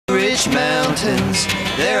Ridge Mountains,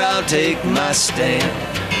 there I'll take my stand.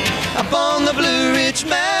 Up on the Blue Ridge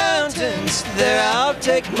Mountains, there I'll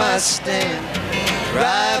take my stand.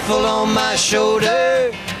 Rifle on my shoulder,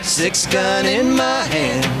 6-gun in my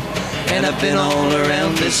hand, and I've been all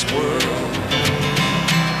around this world.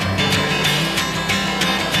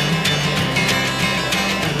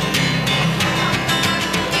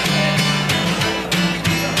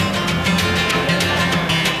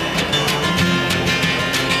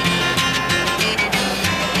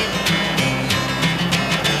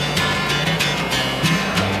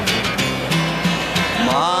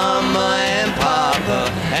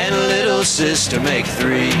 Sister make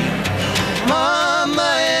 3.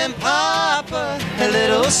 Mama and Papa and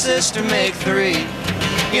little sister make 3.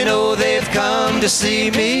 You know they've come to see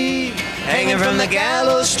me hanging from the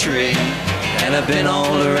gallows tree, and I've been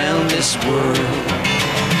all around this world.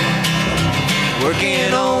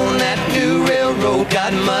 Working on that new railroad,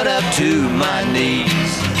 got mud up to my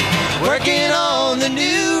knees. Working on the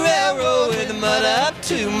new railroad with the mud up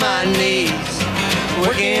to my knees.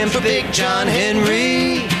 Working for Big John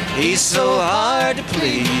Henry, he's so hard to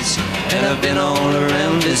please, and I've been all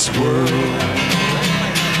around this world.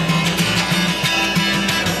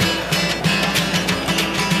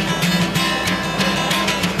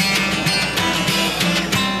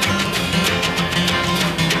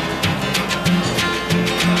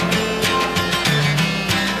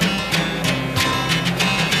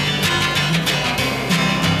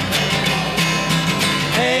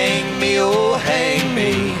 Hang me, oh hang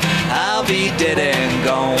me, I'll be dead and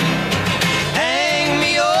gone. Hang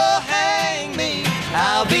me, oh hang me,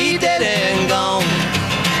 I'll be dead and gone.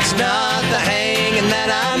 It's not the hanging that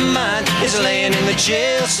I mind, it's laying in the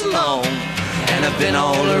jail so long, and I've been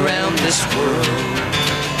all around this world.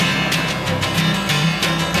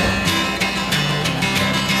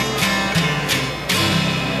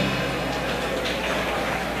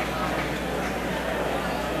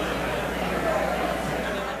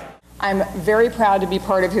 I'm very proud to be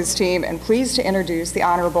part of his team and pleased to introduce the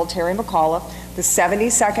Honorable Terry McAuliffe, the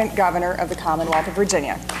 72nd Governor of the Commonwealth of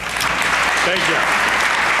Virginia. Thank you.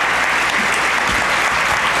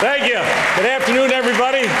 Thank you. Good afternoon,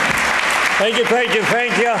 everybody. Thank you, thank you,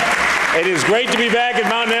 thank you. It is great to be back at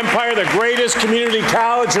Mountain Empire, the greatest community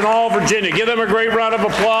college in all Virginia. Give them a great round of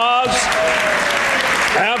applause.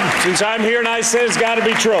 Since I'm here and I said it's got to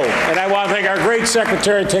be true. And I want to thank our great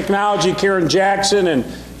Secretary of Technology, Karen Jackson, and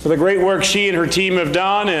for the great work she and her team have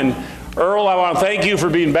done. And Earl, I want to thank you for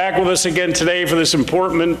being back with us again today for this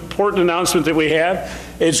important announcement that we have.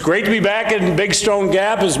 It's great to be back in Big Stone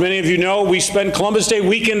Gap. As many of you know, we spent Columbus Day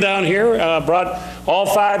weekend down here, brought all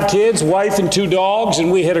 5 kids, wife and 2 dogs,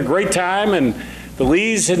 and we had a great time. And the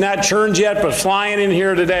leaves had not churned yet, but flying in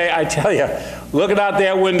here today, I tell you, looking out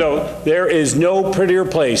that window, there is no prettier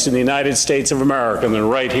place in the United States of America than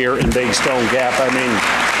right here in Big Stone Gap. I mean,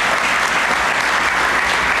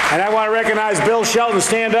 and I want to recognize Bill Shelton,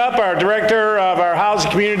 stand up, our Director of our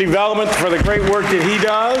Housing Community Development, for the great work that he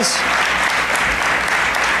does.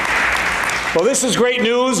 Well, this is great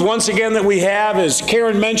news once again that we have. As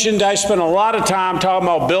Karen mentioned, I spent a lot of time talking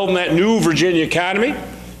about building that new Virginia economy.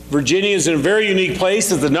 Virginia is in a very unique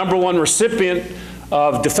place as the #1 recipient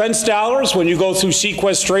of defense dollars. When you go through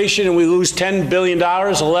sequestration and we lose $10 billion,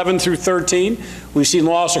 11 through 13, we've seen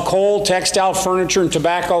loss of coal, textile, furniture, and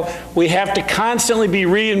tobacco. We have to constantly be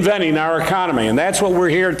reinventing our economy, and that's what we're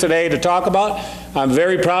here today to talk about. I'm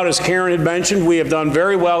very proud, as Karen had mentioned, we have done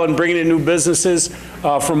very well in bringing in new businesses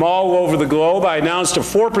from all over the globe. I announced a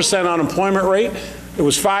 4% unemployment rate. It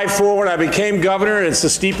was 5.4 when I became governor, and it's the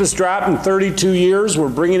steepest drop in 32 years. We're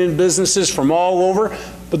bringing in businesses from all over.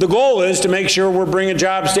 But the goal is to make sure we're bringing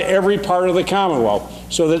jobs to every part of the Commonwealth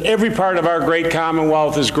so that every part of our great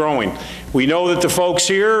Commonwealth is growing. We know that the folks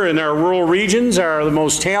here in our rural regions are the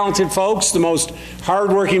most talented folks, the most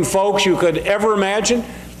hardworking folks you could ever imagine.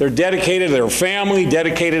 They're dedicated to their family,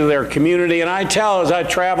 dedicated to their community. And I tell, as I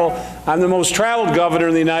travel, I'm the most traveled governor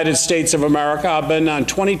in the United States of America. I've been on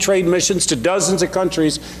 20 trade missions to dozens of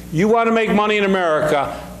countries. You want to make money in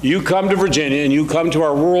America, you come to Virginia and you come to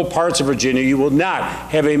our rural parts of Virginia, you will not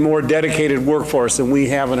have a more dedicated workforce than we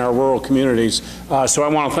have in our rural communities. So I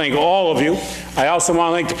want to thank all of you. I also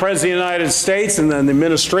want to thank the President of the United States and then the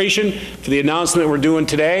administration for the announcement we're doing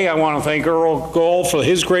today. I want to thank Earl Gold for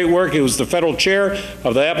his great work. He was the federal chair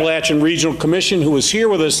of the Appalachian Regional Commission who is here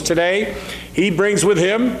with us today. He brings with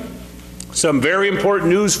him some very important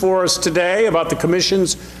news for us today about the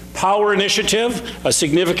Commission's Power Initiative, a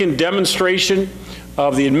significant demonstration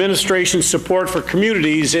of the administration's support for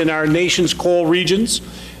communities in our nation's coal regions.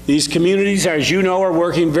 These communities, as you know, are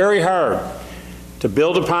working very hard to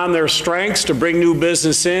build upon their strengths to bring new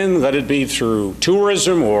business in, let it be through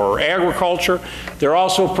tourism or agriculture. They're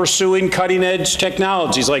also pursuing cutting-edge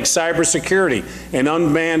technologies like cybersecurity and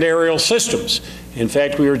unmanned aerial systems. In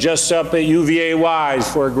fact, we were just up at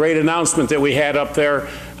UVA-Wise for a great announcement that we had up there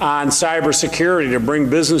on cybersecurity to bring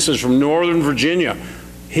businesses from Northern Virginia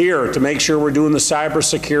here to make sure we're doing the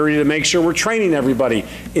cybersecurity, to make sure we're training everybody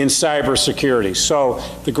in cybersecurity. So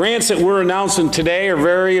the grants that we're announcing today are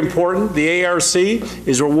very important. The ARC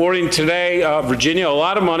is rewarding today Virginia a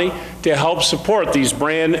lot of money to help support these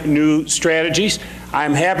brand new strategies.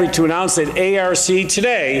 I'm happy to announce that ARC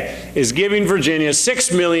today is giving Virginia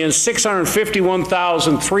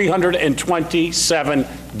 $6,651,327.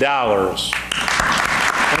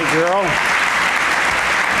 Thank you, Earl.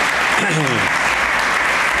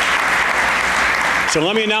 So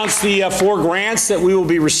let me announce the 4 grants that we will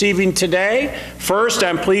be receiving today. First,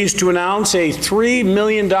 I'm pleased to announce a $3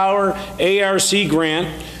 million ARC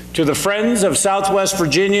grant to the Friends of Southwest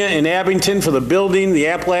Virginia in Abington for the Building the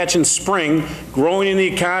Appalachian Spring, Growing in the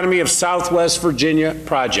Economy of Southwest Virginia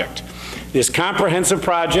project. This comprehensive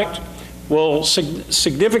project will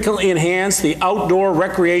significantly enhance the outdoor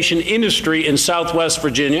recreation industry in Southwest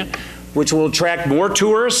Virginia, which will attract more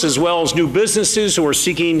tourists as well as new businesses who are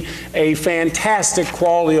seeking a fantastic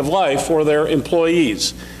quality of life for their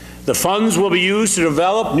employees. The funds will be used to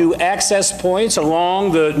develop new access points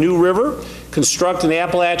along the New River, construct an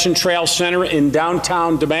Appalachian Trail Center in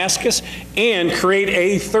downtown Damascus, and create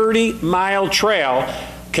a 30-mile trail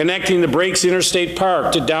connecting the Breaks Interstate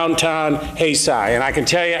Park to downtown Hayside. And I can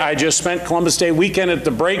tell you, I just spent Columbus Day weekend at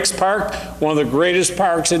the Breaks Park, one of the greatest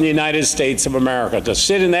parks in the United States of America. To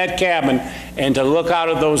sit in that cabin and to look out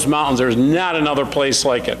at those mountains, there's not another place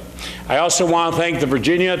like it. I also want to thank the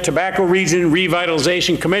Virginia Tobacco Region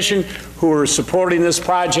Revitalization Commission, who are supporting this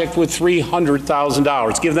project with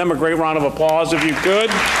 $300,000. Give them a great round of applause if you could.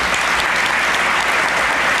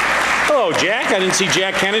 Hello, Jack. I didn't see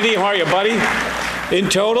Jack Kennedy. How are you, buddy? In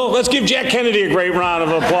total, let's give Jack Kennedy a great round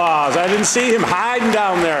of applause. I didn't see him hiding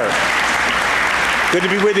down there. Good to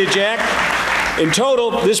be with you, Jack. In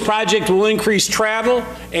total, this project will increase travel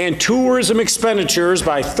and tourism expenditures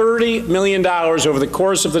by $30 million over the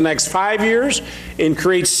course of the next 5 years and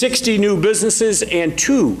create 60 new businesses and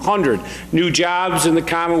 200 new jobs in the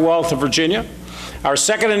Commonwealth of Virginia. Our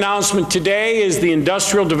second announcement today is the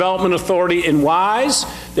Industrial Development Authority in Wise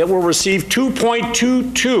that will receive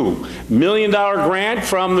 $2.22 million grant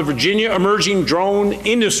from the Virginia Emerging Drone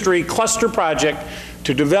Industry Cluster Project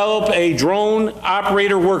to develop a drone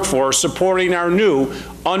operator workforce supporting our new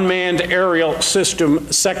unmanned aerial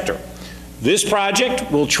system sector. This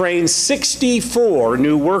project will train 64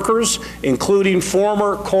 new workers, including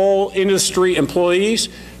former coal industry employees,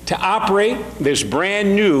 to operate this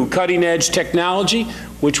brand new cutting-edge technology,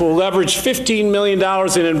 which will leverage $15 million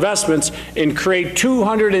in investments and create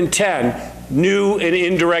 210 new and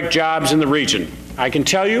indirect jobs in the region. I can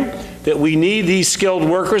tell you that we need these skilled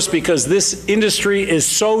workers because this industry is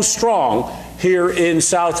so strong here in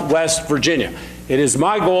Southwest Virginia. It is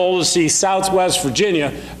my goal to see Southwest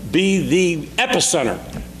Virginia be the epicenter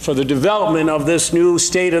for the development of this new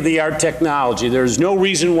state-of-the-art technology. There's no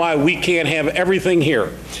reason why we can't have everything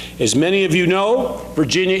here. As many of you know,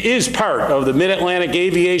 Virginia is part of the Mid-Atlantic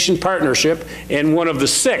Aviation Partnership and one of the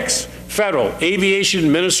 6 federal aviation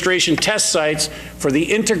administration test sites for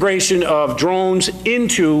the integration of drones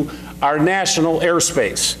into our national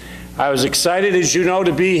airspace. I was excited, as you know,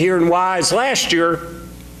 to be here in Wise last year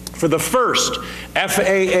for the first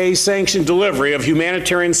FAA-sanctioned delivery of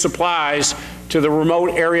humanitarian supplies to the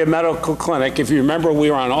remote area medical clinic. If you remember, we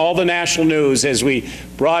were on all the national news as we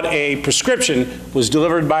brought a prescription was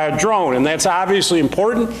delivered by a drone, and that's obviously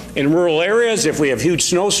important in rural areas. If we have huge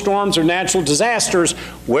snowstorms or natural disasters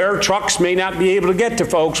where trucks may not be able to get to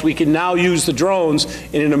folks, we can now use the drones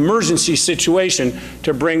in an emergency situation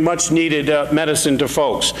to bring much needed medicine to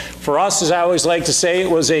folks. For us, as I always like to say, it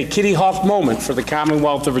was a Kitty Hawk moment for the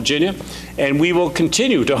Commonwealth of Virginia, and we will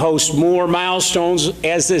continue to host more milestones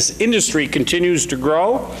as this industry continues to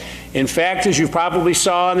grow. In fact, as you probably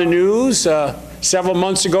saw in the news, several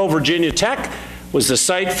months ago, Virginia Tech was the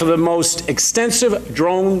site for the most extensive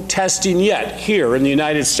drone testing yet here in the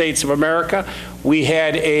United States of America. We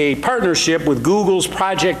had a partnership with Google's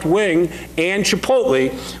Project Wing and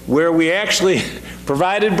Chipotle, where we actually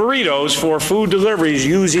provided burritos for food deliveries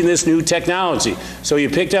using this new technology. So you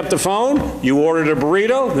picked up the phone, you ordered a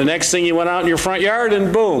burrito, the next thing you went out in your front yard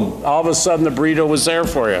and boom, all of a sudden the burrito was there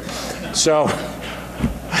for you. So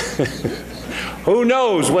who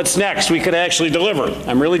knows what's next we could actually deliver.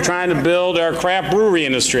 I'm really trying to build our craft brewery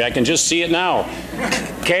industry. I can just see it now.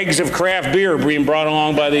 Kegs of craft beer being brought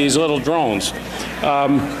along by these little drones.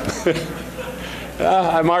 I'm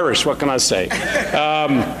Irish, what can I say?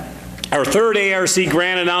 Our third ARC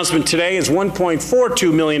grant announcement today is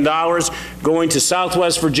 $1.42 million going to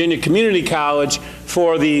Southwest Virginia Community College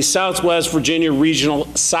for the Southwest Virginia Regional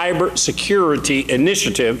Cybersecurity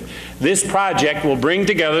Initiative. This project will bring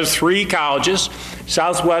together 3 colleges,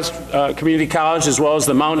 Southwest Community College, as well as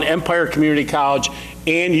the Mountain Empire Community College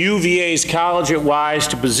and UVA's College at Wise,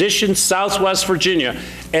 to position Southwest Virginia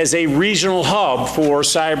as a regional hub for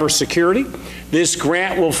cybersecurity. This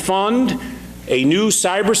grant will fund a new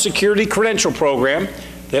cybersecurity credential program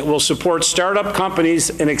that will support startup companies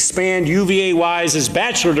and expand UVA Wise's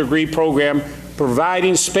bachelor degree program,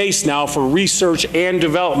 providing space now for research and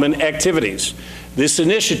development activities. This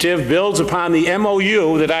initiative builds upon the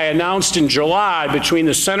MOU that I announced in July between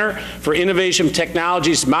the Center for Innovation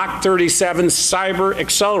Technologies Mach 37 Cyber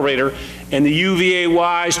Accelerator and the UVA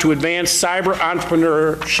Wise to advance cyber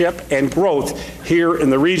entrepreneurship and growth here in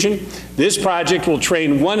the region. This project will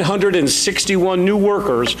train 161 new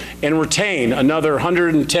workers and retain another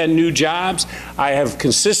 110 new jobs. I have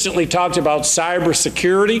consistently talked about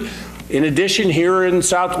cybersecurity. In addition, here in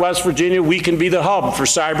Southwest Virginia, we can be the hub for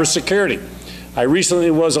cybersecurity. I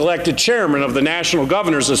recently was elected chairman of the National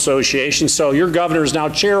Governors Association, so your governor is now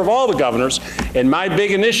chair of all the governors, and my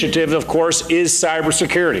big initiative, of course, is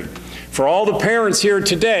cybersecurity. For all the parents here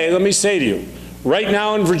today, let me say to you, right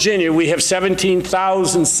now in Virginia, we have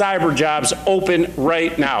 17,000 cyber jobs open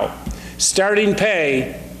right now. Starting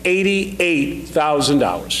pay,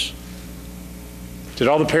 $88,000. Did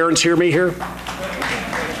all the parents hear me here?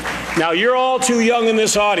 Now, you're all too young in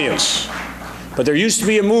this audience, but there used to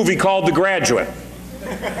be a movie called The Graduate,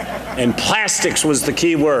 and plastics was the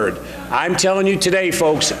key word. I'm telling you today,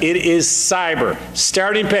 folks, it is cyber.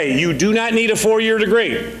 Starting pay. You do not need a 4-year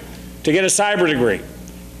degree to get a cyber degree.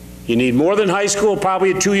 You need more than high school,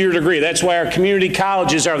 probably a 2-year degree. That's why our community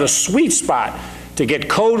colleges are the sweet spot to get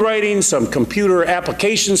code writing, some computer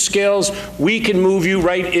application skills. We can move you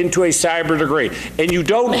right into a cyber degree. And you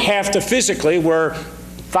don't have to physically, where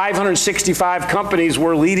 565 companies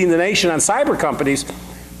were leading the nation on cyber companies,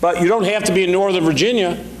 but you don't have to be in Northern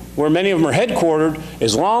Virginia, where many of them are headquartered.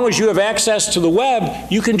 As long as you have access to the web,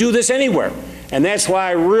 you can do this anywhere. And that's why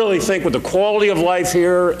I really think with the quality of life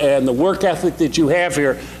here and the work ethic that you have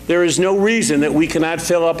here, there is no reason that we cannot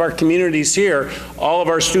fill up our communities here. All of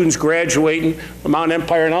our students graduating from Mount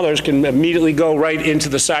Empire and others can immediately go right into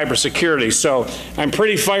the cybersecurity. So I'm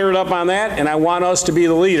pretty fired up on that, and I want us to be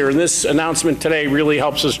the leader. And this announcement today really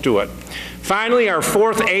helps us do it. Finally, our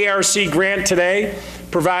 4th ARC grant today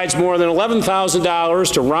provides more than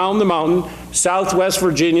 $11,000 to Round the Mountain Southwest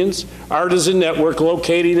Virginians Artisan Network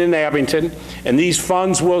located in Abington, and these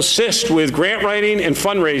funds will assist with grant writing and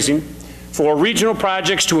fundraising for regional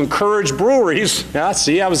projects to encourage breweries,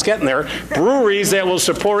 see, I was getting there, breweries that will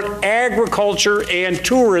support agriculture and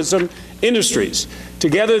tourism industries.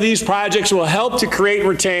 Together, these projects will help to create and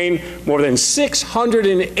retain more than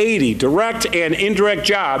 680 direct and indirect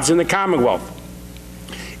jobs in the Commonwealth.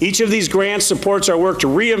 Each of these grants supports our work to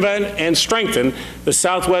reinvent and strengthen the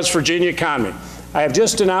Southwest Virginia economy. I have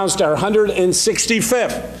just announced our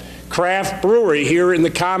 165th craft brewery here in the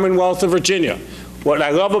Commonwealth of Virginia. What I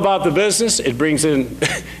love about the business, it brings in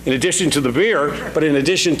addition to the beer, but in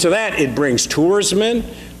addition to that, it brings tourism in,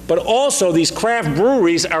 but also these craft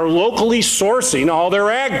breweries are locally sourcing all their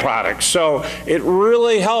ag products. So it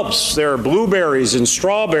really helps. Their blueberries and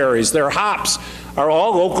strawberries, their hops are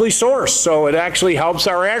all locally sourced. So it actually helps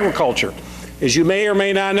our agriculture. As you may or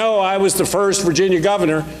may not know, I was the first Virginia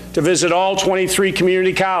governor to visit all 23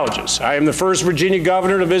 community colleges. I am the first Virginia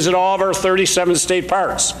governor to visit all of our 37 state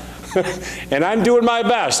parks. And I'm doing my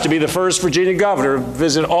best to be the first Virginia governor to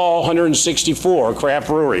visit all 164 craft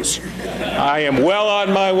breweries. I am well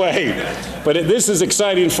on my way. But this is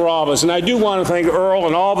exciting for all of us. And I do want to thank Earl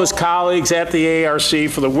and all of his colleagues at the ARC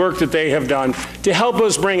for the work that they have done to help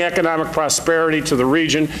us bring economic prosperity to the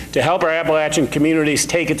region, to help our Appalachian communities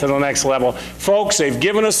take it to the next level. Folks, they've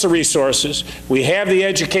given us the resources. We have the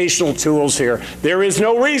educational tools here. There is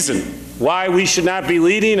no reason why we should not be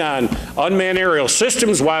leading on unmanned aerial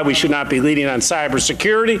systems, why we should not be leading on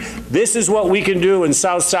cybersecurity. This is what we can do in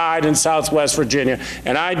Southside and Southwest Virginia.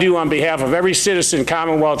 And I do, on behalf of every citizen,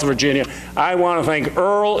 Commonwealth of Virginia, I want to thank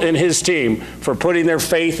Earl and his team for putting their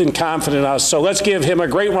faith and confidence in us. So let's give him a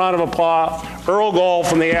great round of applause. Earl Gold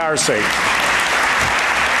from the ARC. All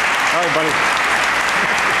right, buddy.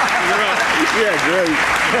 Yeah, great.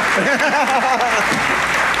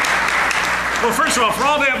 Well, first of all, for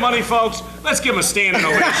all that money, folks, let's give him a standing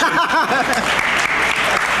ovation.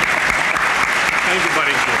 Thank you,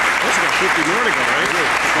 buddy. That's about 50 more to go, right?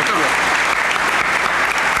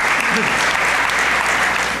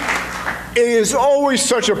 It is always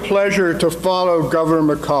such a pleasure to follow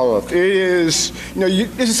Governor McAuliffe. It is,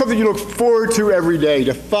 this is something you look forward to every day,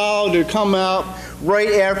 to follow, to come out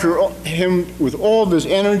right after him with all of his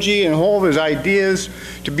energy and all of his ideas,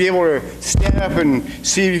 to be able to stand up and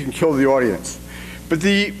see if you can kill the audience. But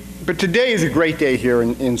today is a great day here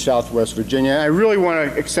in Southwest Virginia. I really want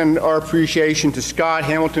to extend our appreciation to Scott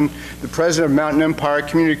Hamilton, the president of Mountain Empire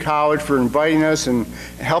Community College, for inviting us and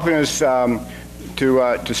helping us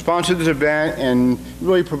to sponsor this event and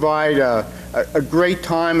really provide a great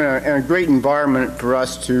time and a great environment for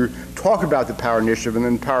us to talk about the Power Initiative and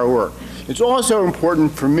then Power work. It's also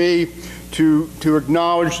important for me to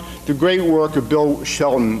acknowledge the great work of Bill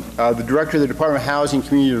Shelton, the director of the Department of Housing and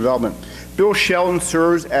Community Development. Bill Shelton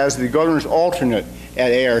serves as the governor's alternate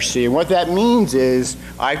at ARC, and what that means is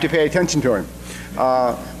I have to pay attention to him.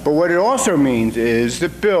 But what it also means is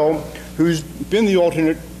that Bill, who's been the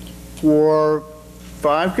alternate for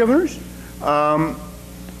 5 governors,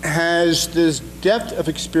 has this depth of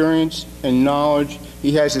experience and knowledge.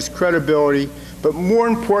 He has this credibility, but more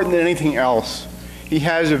important than anything else, he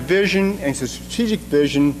has a vision, and it's a strategic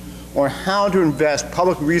vision on how to invest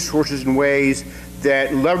public resources in ways that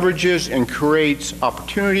leverages and creates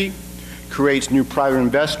opportunity, creates new private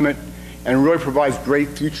investment, and really provides great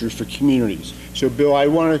futures for communities. So Bill, I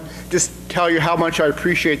want to just tell you how much I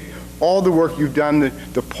appreciate all the work you've done,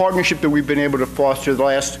 the partnership that we've been able to foster the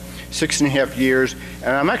last 6.5 years,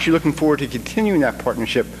 and I'm actually looking forward to continuing that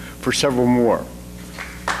partnership for several more.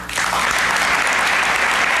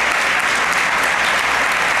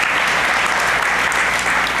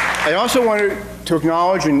 I also wanted to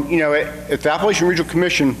acknowledge, and at the Appalachian Regional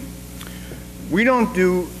Commission, we don't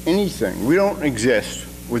do anything, we don't exist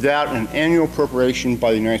without an annual appropriation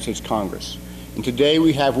by the United States Congress. And today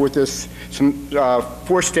we have with us some 4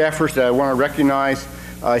 staffers that I want to recognize.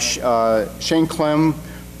 Shane Clem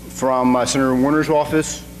from Senator Warner's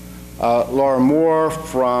office, Laura Moore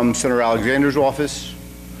from Senator Alexander's office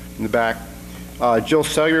in the back, Jill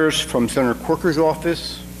Sellers from Senator Corker's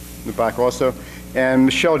office in the back also, and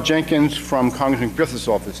Michelle Jenkins from Congressman Griffith's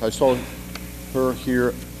office. I saw her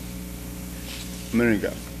here a minute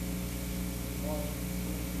ago.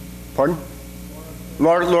 Pardon?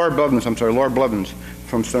 Laura Blevins, I'm sorry, Laura Blevins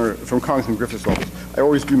from Congressman Griffith's office. I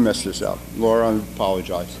always do mess this up. Laura, I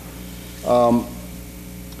apologize.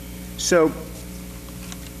 So,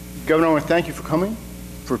 Governor, I want to thank you for coming,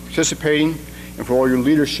 for participating, and for all your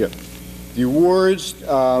leadership. The awards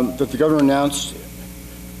that the governor announced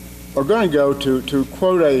are going to go to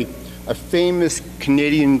quote a famous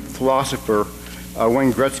Canadian philosopher,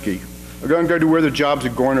 Wayne Gretzky, are going to go to where the jobs are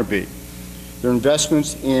going to be. They're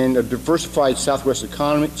investments in a diversified Southwest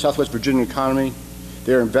Virginia economy.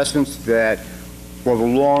 They're investments that will have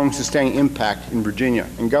a long, sustained impact in Virginia.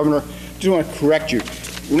 And Governor, I just want to correct you.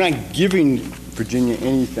 We're not giving Virginia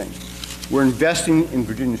anything. We're investing in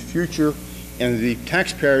Virginia's future, and the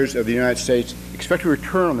taxpayers of the United States expect a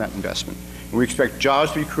return on that investment. And we expect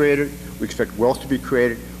jobs to be created, we expect wealth to be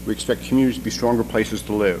created, we expect communities to be stronger places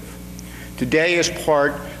to live. Today, as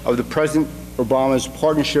part of the President Obama's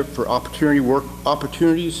Partnership for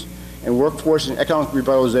Opportunities and Workforce and Economic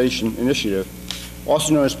Revitalization Initiative,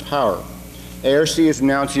 also known as POWER, ARC is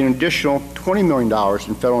announcing an additional $20 million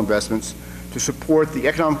in federal investments to support the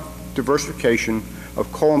economic diversification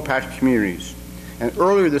of coal-impacted communities. And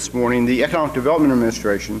earlier this morning, the Economic Development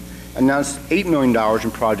Administration announced $8 million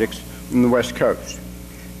in projects in the West Coast.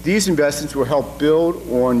 These investments will help build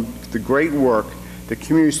on the great work that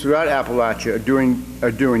communities throughout Appalachia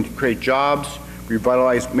are doing to create jobs,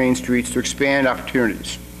 revitalize main streets, to expand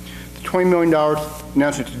opportunities. The $20 million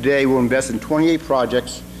announcement today will invest in 28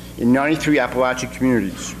 projects in 93 Appalachian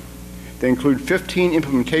communities. They include 15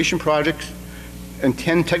 implementation projects and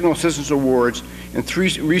 10 technical assistance awards and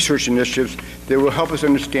 3 research initiatives that will help us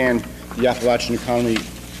understand the Appalachian economy.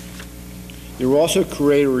 They will also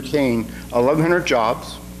create or retain 1,100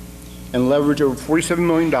 jobs and leverage over $47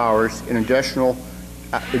 million in additional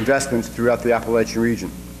investments throughout the Appalachian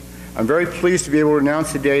region. I'm very pleased to be able to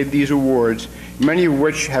announce today these awards, many of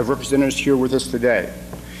which have representatives here with us today.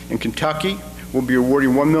 In Kentucky, we'll be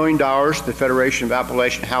awarding $1 million to the Federation of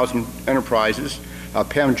Appalachian Housing Enterprises.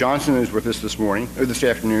 Pam Johnson is with us this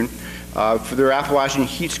afternoon, for their Appalachian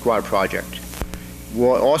Heat Squad project.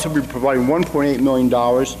 We'll also be providing $1.8 million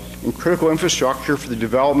in critical infrastructure for the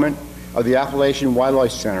development of the Appalachian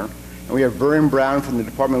Wildlife Center. And we have Vernon Brown from the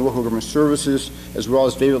Department of Local Government Services, as well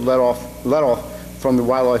as David Letoff from the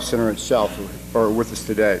Wildlife Center itself, who are with us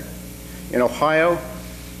today. In Ohio,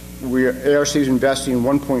 ARC is investing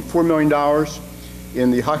 $1.4 million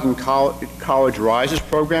in the Hocking College Rises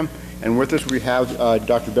program. And with us we have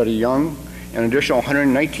Dr. Betty Young an additional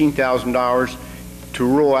 $119,000 to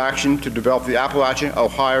Rural Action to develop the Appalachian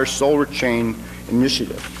Ohio Solar Chain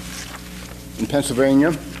Initiative. In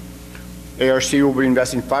Pennsylvania, ARC will be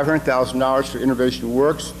investing $500,000 for Innovation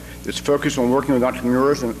Works that's focused on working with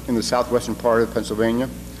entrepreneurs in the southwestern part of Pennsylvania,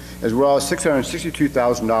 as well as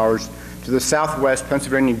 $662,000 to the Southwest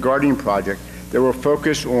Pennsylvania Gardening Project that will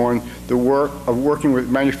focus on the work of working with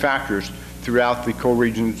manufacturers throughout the coal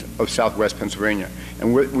regions of southwest Pennsylvania.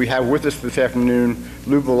 And we have with us this afternoon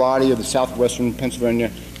Lou Bellotti of the Southwestern Pennsylvania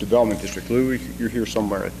Development District. Lou, you're here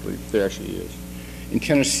somewhere, I believe. There actually is. In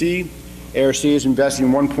Tennessee, ARC is investing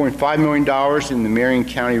 $1.5 million in the Marion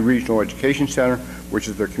County Regional Education Center, which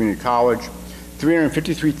is their community college,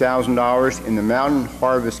 $353,000 in the Mountain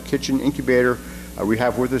Harvest Kitchen Incubator. We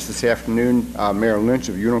have with us this afternoon Mayor Lynch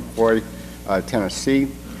of Unicoi, Tennessee,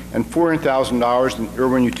 and $400,000 in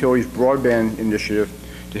Urban Utilities Broadband Initiative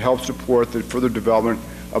to help support the further development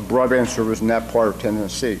of broadband service in that part of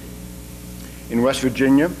Tennessee. In West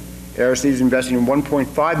Virginia, ARC is investing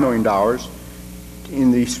 $1.5 million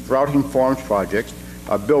in the Sprouting Farms project.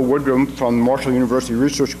 Bill Woodrum from Marshall University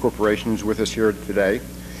Research Corporation is with us here today.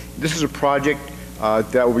 This is a project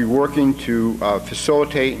that will be working to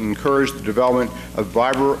facilitate and encourage the development of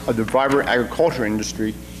the vibrant agriculture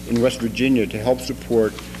industry in West Virginia to help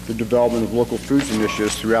support the development of local foods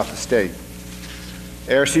initiatives throughout the state.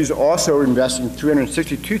 ARC is also investing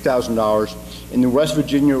 $362,000 in the West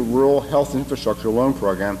Virginia Rural Health Infrastructure Loan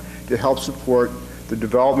Program to help support the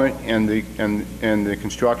development and the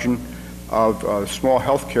construction of small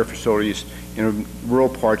health care facilities in rural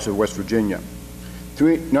parts of West Virginia.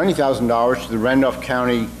 $90,000 to the Randolph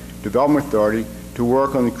County Development Authority to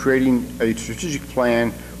work on creating a strategic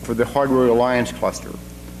plan for the Hardwood Alliance Cluster.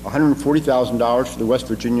 $140,000 for the West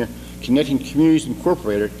Virginia Connecting Communities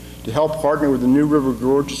Incorporated to help partner with the New River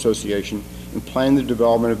Gorge Association and plan the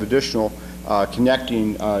development of additional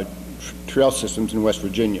connecting trail systems in West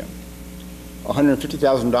Virginia.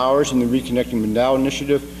 $150,000 in the Reconnecting Mandel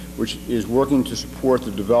Initiative, which is working to support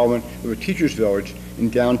the development of a teacher's village in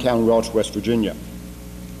downtown Welch, West Virginia.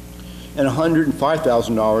 And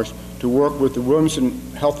 $105,000 to work with the Williamson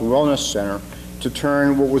Health and Wellness Center to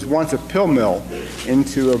turn what was once a pill mill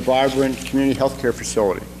into a vibrant community health care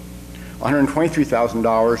facility.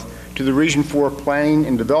 $123,000 to the Region 4 Planning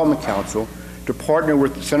and Development Council to partner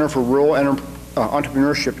with the Center for Rural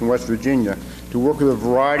Entrepreneurship in West Virginia to work with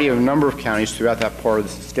a number of counties throughout that part of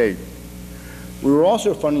the state. We were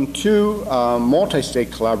also funding two multi-state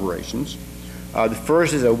collaborations. The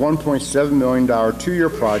first is a $1.7 million two-year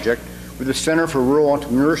project with the Center for Rural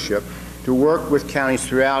Entrepreneurship to work with counties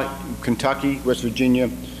throughout Kentucky, West Virginia,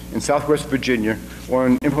 and Southwest Virginia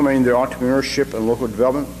on implementing their entrepreneurship and local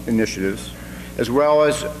development initiatives, as well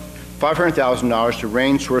as $500,000 to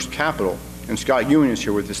Rain Source Capital, and Scott Ewing is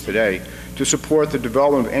here with us today, to support the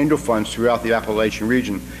development of angel funds throughout the Appalachian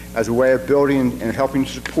region as a way of building and helping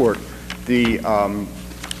to support the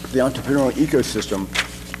entrepreneurial ecosystem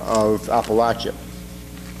of Appalachia.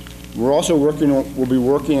 We'll be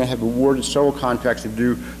working and have awarded several contracts to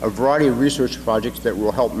do a variety of research projects that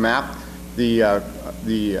will help map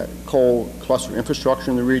the coal cluster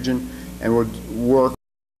infrastructure in the region, and will work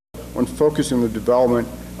on focusing on the development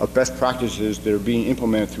of best practices that are being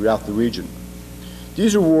implemented throughout the region.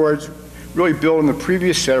 These awards really build on the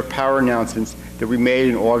previous set of power announcements that we made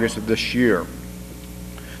in August of this year.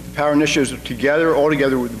 The power initiatives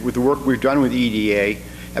altogether with the work we've done with EDA,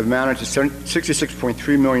 have amounted to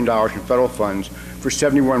 $66.3 million in federal funds for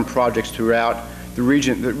 71 projects throughout the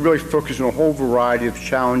region that really focus on a whole variety of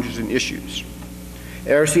challenges and issues.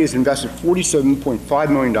 ARC has invested $47.5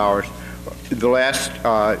 million in the last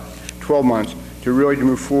 12 months to really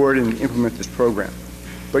move forward and implement this program.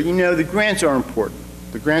 But you know, the grants are important.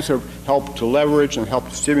 The grants help to leverage and help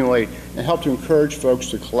to stimulate and help to encourage folks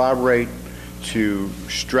to collaborate, to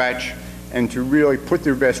stretch, and to really put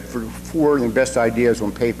their best forward and best ideas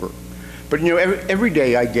on paper. But you know, every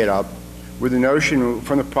day I get up with the notion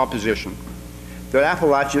from the proposition that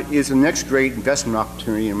Appalachia is the next great investment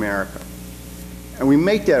opportunity in America. And we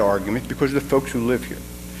make that argument because of the folks who live here,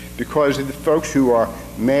 because of the folks who are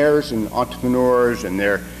mayors and entrepreneurs and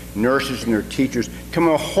their nurses and their teachers come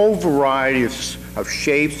in a whole variety of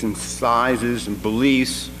shapes and sizes and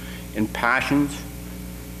beliefs and passions,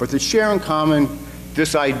 but they share in common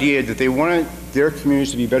this idea that they want their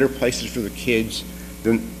communities to be better places for the kids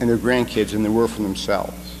and their grandkids than they were for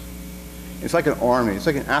themselves. It's like an army, it's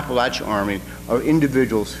like an Appalachian army of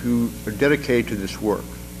individuals who are dedicated to this work.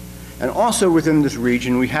 And also within this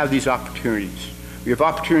region, we have these opportunities. We have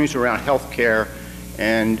opportunities around healthcare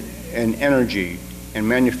and energy and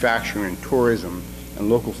manufacturing and tourism and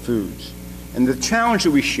local foods. And the challenge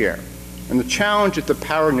that we share And the challenge that the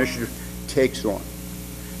Power Initiative takes on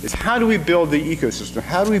is how do we build the ecosystem?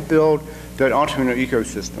 How do we build that entrepreneur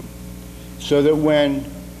ecosystem so that when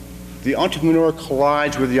the entrepreneur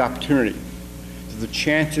collides with the opportunity, the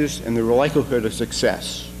chances and the likelihood of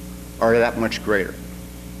success are that much greater?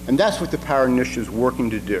 And that's what the Power Initiative is working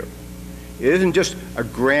to do. It isn't just a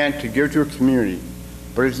grant to give to a community,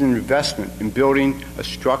 but it's an investment in building a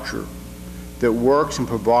structure that works and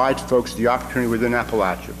provides folks the opportunity within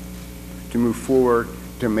Appalachia to move forward,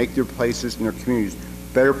 to make their places and their communities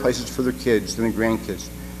better places for their kids and their grandkids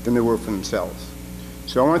than they were for themselves.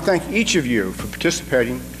 So I want to thank each of you for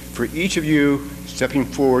participating, for each of you stepping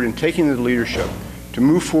forward and taking the leadership to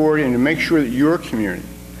move forward and to make sure that your community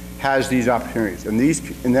has these opportunities. And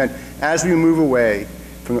that as we move away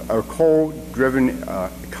from a coal-driven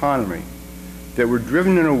economy, that we're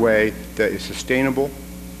driven in a way that is sustainable,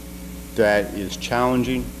 that is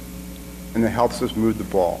challenging, and that helps us move the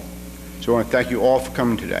ball. So I want to thank you all for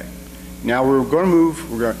coming today. Now we're going to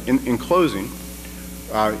move, in closing,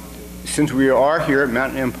 since we are here at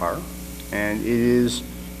Mountain Empire, and it is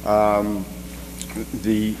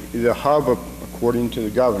the hub, according to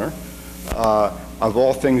the governor, of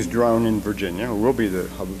all things drone in Virginia, or will be the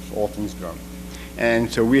hub of all things drone.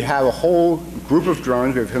 And so we have a whole group of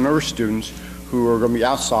drones. We have a number of students who are going to be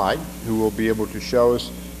outside, who will be able to show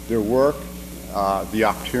us their work, the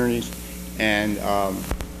opportunities, and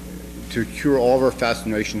to cure all of our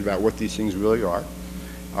fascinations about what these things really are.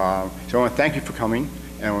 So I want to thank you for coming,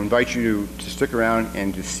 and I will invite you to stick around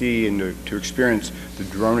and to see and to experience the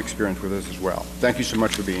drone experience with us as well. Thank you so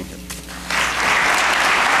much for being here.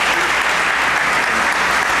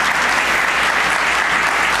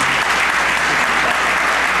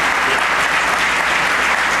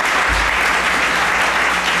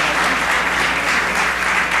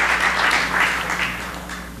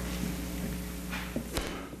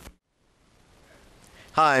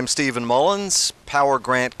 Hi, I'm Stephen Mullins, Power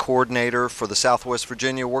Grant Coordinator for the Southwest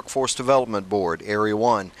Virginia Workforce Development Board, Area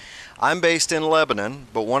 1. I'm based in Lebanon,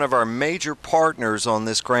 but one of our major partners on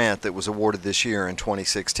this grant that was awarded this year in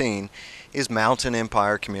 2016 is Mountain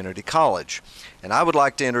Empire Community College. And I would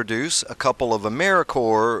like to introduce a couple of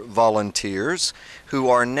AmeriCorps volunteers who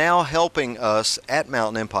are now helping us at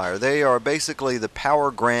Mountain Empire. They are basically the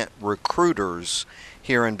Power Grant recruiters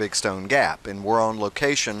here in Big Stone Gap, and we're on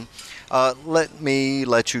location. Let me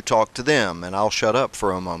let you talk to them, and I'll shut up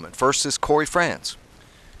for a moment. First is Corey France.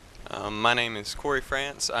 My name is Corey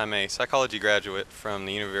France. I'm a psychology graduate from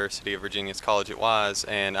the University of Virginia's College at Wise,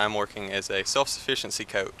 and I'm working as a self-sufficiency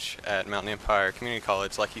coach at Mountain Empire Community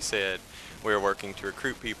College. Like he said, we're working to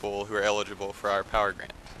recruit people who are eligible for our Power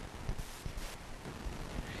Grant.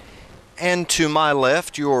 And to my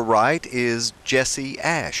left, your right, is Jesse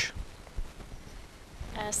Ash.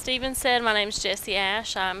 As Stephen said, my name is Jessie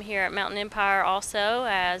Ash. I'm here at Mountain Empire also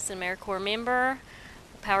as an AmeriCorps member,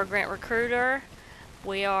 Power Grant recruiter.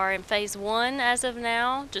 We are in phase 1 as of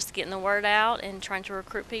now, just getting the word out and trying to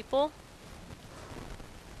recruit people.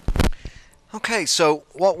 Okay, so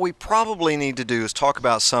what we probably need to do is talk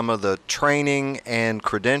about some of the training and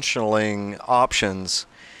credentialing options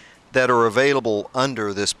that are available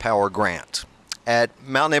under this Power Grant. At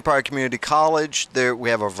Mountain Empire Community College, we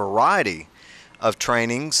have a variety of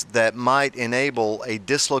trainings that might enable a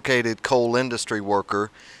dislocated coal industry worker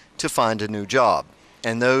to find a new job.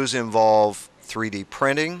 And those involve 3D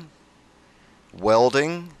printing,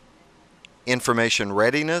 welding, information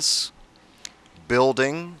readiness,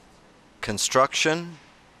 building, construction,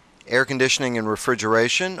 air conditioning and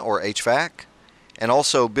refrigeration, or HVAC, and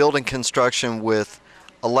also building construction with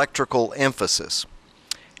electrical emphasis.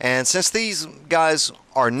 And since these guys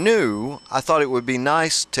are new, I thought it would be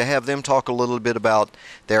nice to have them talk a little bit about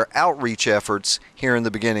their outreach efforts here in the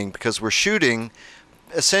beginning, because we're shooting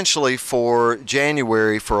essentially for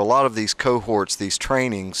January for a lot of these cohorts, these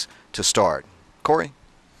trainings to start. Corey?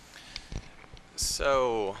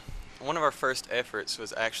 So one of our first efforts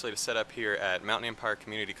was actually to set up here at Mountain Empire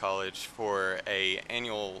Community College for a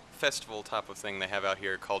annual festival type of thing they have out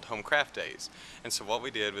here called Home Craft Days. And so what we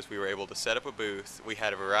did was we were able to set up a booth. We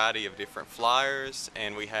had a variety of different flyers,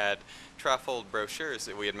 and we had trifold brochures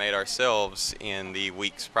that we had made ourselves in the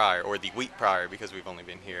weeks prior, or the week prior, because we've only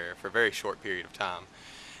been here for a very short period of time.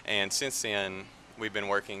 And since then, we've been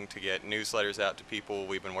working to get newsletters out to people.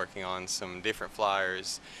 We've been working on some different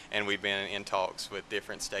flyers, and we've been in talks with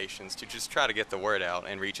different stations to just try to get the word out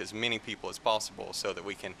and reach as many people as possible so that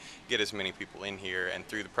we can get as many people in here and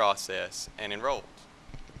through the process and enrolled.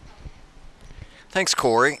 Thanks,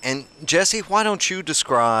 Corey. And Jesse, why don't you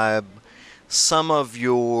describe some of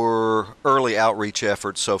your early outreach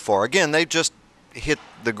efforts so far? Again, they've just hit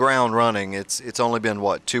the ground running. It's only been,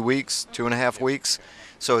 what, 2 weeks, 2.5 weeks?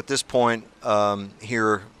 So at this point,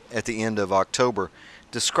 here at the end of October,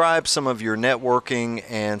 describe some of your networking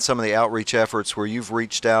and some of the outreach efforts where you've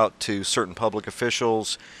reached out to certain public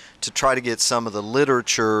officials to try to get some of the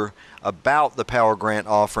literature about the Power Grant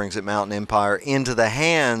offerings at Mountain Empire into the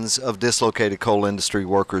hands of dislocated coal industry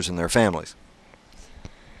workers and their families.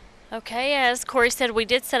 Okay, as Corey said, we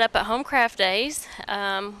did set up at Homecraft Days.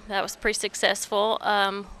 That was pretty successful.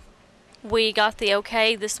 We got the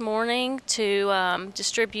okay this morning to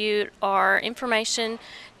distribute our information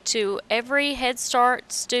to every Head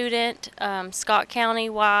Start student, Scott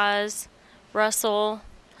County-wise, Russell,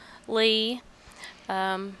 Lee.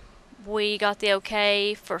 We got the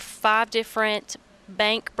okay for 5 different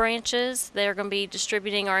bank branches. They're going to be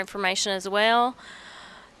distributing our information as well.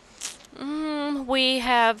 We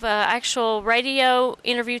have actual radio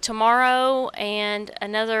interview tomorrow and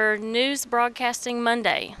another news broadcasting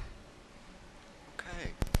Monday.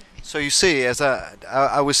 Okay. So you see, as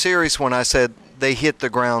I was serious when I said they hit the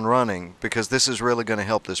ground running, because this is really going to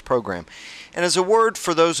help this program. And as a word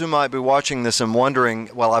for those who might be watching this and wondering,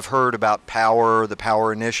 well, I've heard about Power, the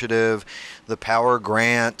Power Initiative, the Power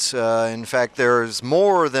Grant. In fact, there's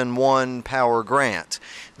more than one Power Grant.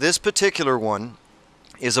 This particular one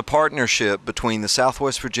is a partnership between the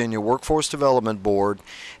Southwest Virginia Workforce Development Board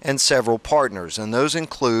and several partners, and those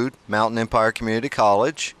include Mountain Empire Community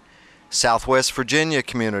College, Southwest Virginia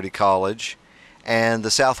Community College, and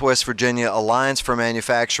the Southwest Virginia Alliance for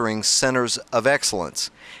Manufacturing Centers of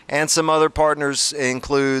Excellence. And some other partners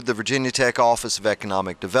include the Virginia Tech Office of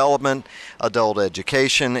Economic Development, Adult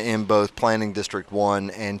Education in both Planning District 1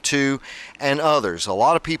 and 2, and others. A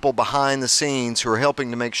lot of people behind the scenes who are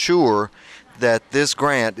helping to make sure that this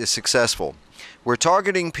grant is successful. We're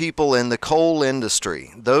targeting people in the coal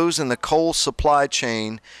industry, those in the coal supply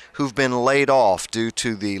chain who've been laid off due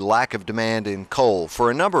to the lack of demand in coal for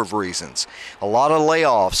a number of reasons. A lot of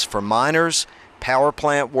layoffs for miners, power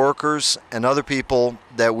plant workers, and other people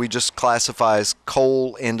that we just classify as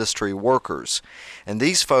coal industry workers. And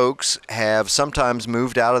these folks have sometimes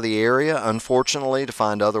moved out of the area, unfortunately, to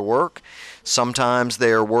find other work. Sometimes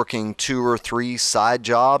they're working 2 or 3 side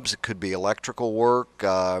jobs. It could be electrical work,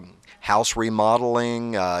 house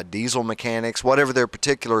remodeling, diesel mechanics, whatever their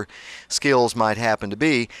particular skills might happen to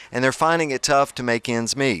be, and they're finding it tough to make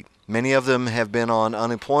ends meet. Many of them have been on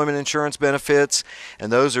unemployment insurance benefits,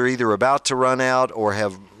 and those are either about to run out or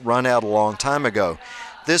have run out a long time ago.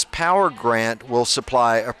 This Power Grant will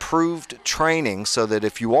supply approved training so that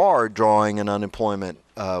if you are drawing an unemployment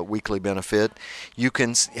weekly benefit, you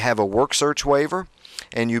can have a work search waiver,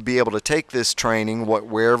 and you'll be able to take this training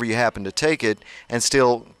wherever you happen to take it and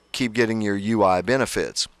still keep getting your UI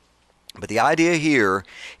benefits. But the idea here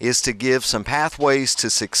is to give some pathways to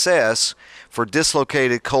success for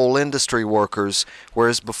dislocated coal industry workers,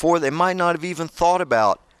 whereas before they might not have even thought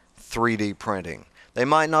about 3D printing. They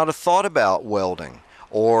might not have thought about welding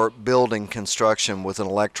or building construction with an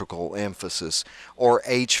electrical emphasis or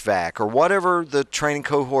HVAC or whatever the training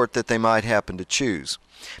cohort that they might happen to choose.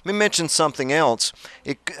 Let me mention something else.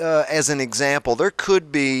 As an example, there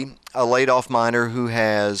could be a laid-off miner who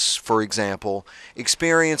has, for example,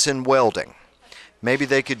 experience in welding. Maybe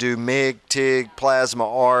they could do MIG, TIG, plasma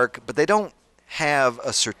arc, but they don't have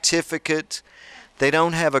a certificate. They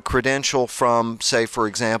don't have a credential from, say, for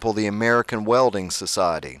example, the American Welding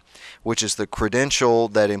Society, which is the credential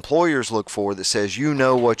that employers look for that says you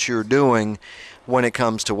know what you're doing when it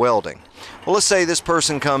comes to welding. Well, let's say this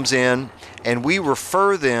person comes in and we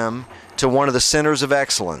refer them to one of the centers of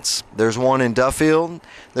excellence. There's one in Duffield,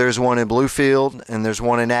 there's one in Bluefield, and there's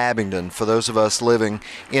one in Abingdon for those of us living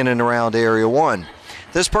in and around Area 1.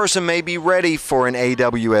 This person may be ready for an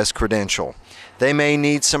AWS credential. They may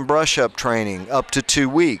need some brush-up training up to 2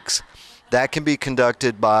 weeks. That can be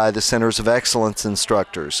conducted by the Centers of Excellence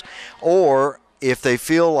instructors. Or if they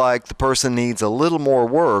feel like the person needs a little more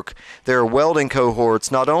work, there are welding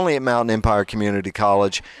cohorts not only at Mountain Empire Community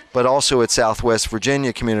College, but also at Southwest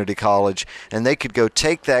Virginia Community College, and they could go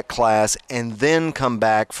take that class and then come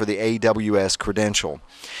back for the AWS credential.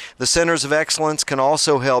 The Centers of Excellence can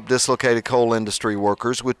also help dislocated coal industry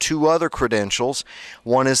workers with 2 other credentials.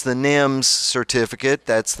 One is the NIMS certificate,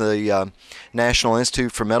 that's the National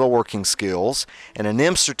Institute for Metalworking Skills, and a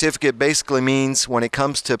NIMS certificate basically means when it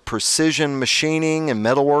comes to precision machining and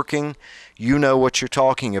metalworking, you know what you're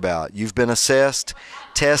talking about. You've been assessed,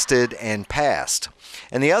 tested, and passed.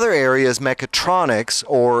 And the other area is mechatronics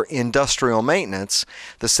or industrial maintenance.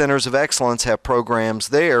 The Centers of Excellence have programs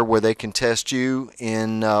there where they can test you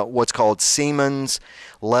in what's called Siemens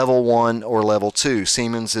Level 1 or Level 2.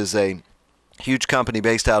 Siemens is a huge company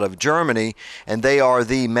based out of Germany, and they are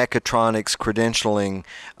the mechatronics credentialing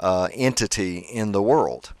entity in the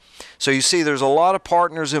world. So you see there's a lot of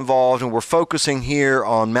partners involved, and we're focusing here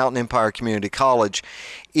on Mountain Empire Community College.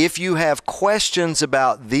 If you have questions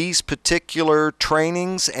about these particular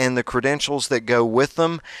trainings and the credentials that go with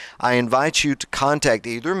them, I invite you to contact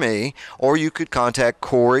either me, or you could contact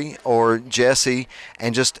Corey or Jesse,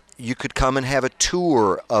 and you could come and have a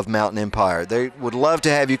tour of Mountain Empire. They would love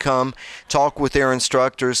to have you come, talk with their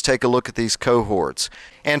instructors, take a look at these cohorts.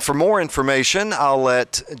 And for more information, I'll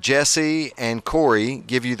let Jesse and Corey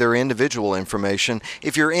give you their individual information.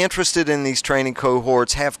 If you're interested in these training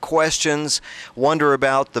cohorts, have questions, wonder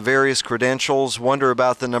about the various credentials, wonder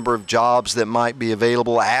about the number of jobs that might be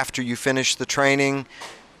available after you finish the training,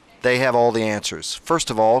 they have all the answers.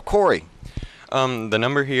 First of all, Corey. The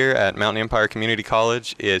number here at Mountain Empire Community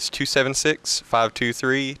College is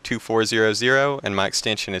 276-523-2400, and my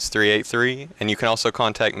extension is 383. And you can also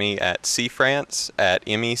contact me at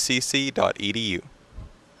cfrance@mecc.edu.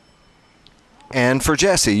 And for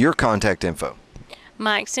Jesse, your contact info.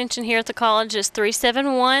 My extension here at the college is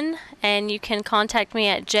 371, and you can contact me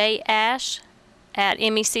at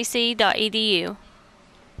jash@mecc.edu.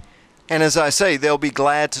 And as I say, they'll be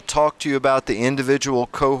glad to talk to you about the individual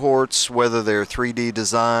cohorts, whether they're 3D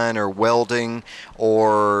design or welding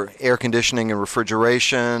or air conditioning and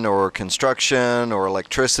refrigeration or construction or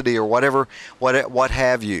electricity or whatever, what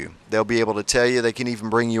have you. They'll be able to tell you. They can even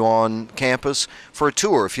bring you on campus for a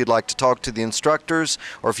tour if you'd like to talk to the instructors,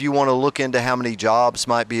 or if you want to look into how many jobs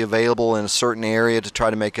might be available in a certain area to try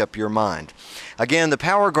to make up your mind. Again, the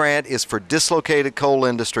Power Grant is for dislocated coal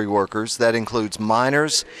industry workers. That includes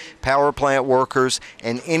miners, power plant workers,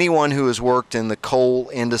 and anyone who has worked in the coal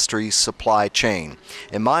industry supply chain.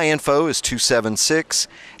 And my info is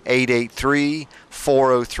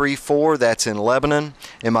 276-883-4034. That's in Lebanon.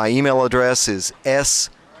 And my email address is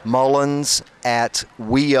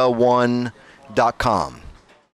smullins@weaone.com.